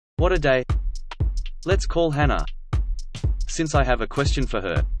What a day. Let's call Hannah, since I have a question for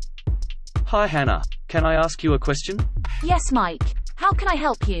her. Hi Hannah, can I ask you a question? Yes, Mike. How can I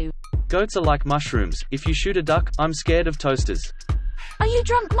help you? Goats are like mushrooms. If you shoot a duck, I'm scared of toasters. Are you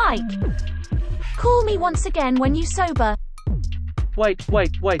drunk, Mike? Call me once again when you sober. Wait,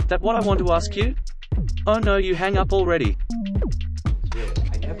 that what I want to ask you? Oh no, you hang up already.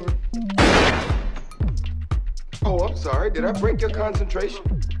 Oh, I'm sorry. Did I break your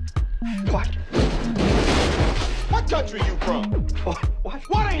concentration? What? What country you from?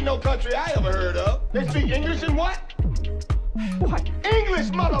 What ain't no country I ever heard of? They speak English and what? What? English,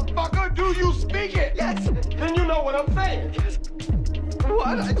 motherfucker! Do you speak it? Yes. Then you know what I'm saying. Yes.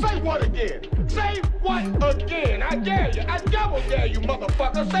 What? Say what again? Say what again? I dare you. I double dare you,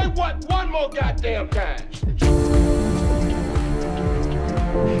 motherfucker. Say what one more goddamn time.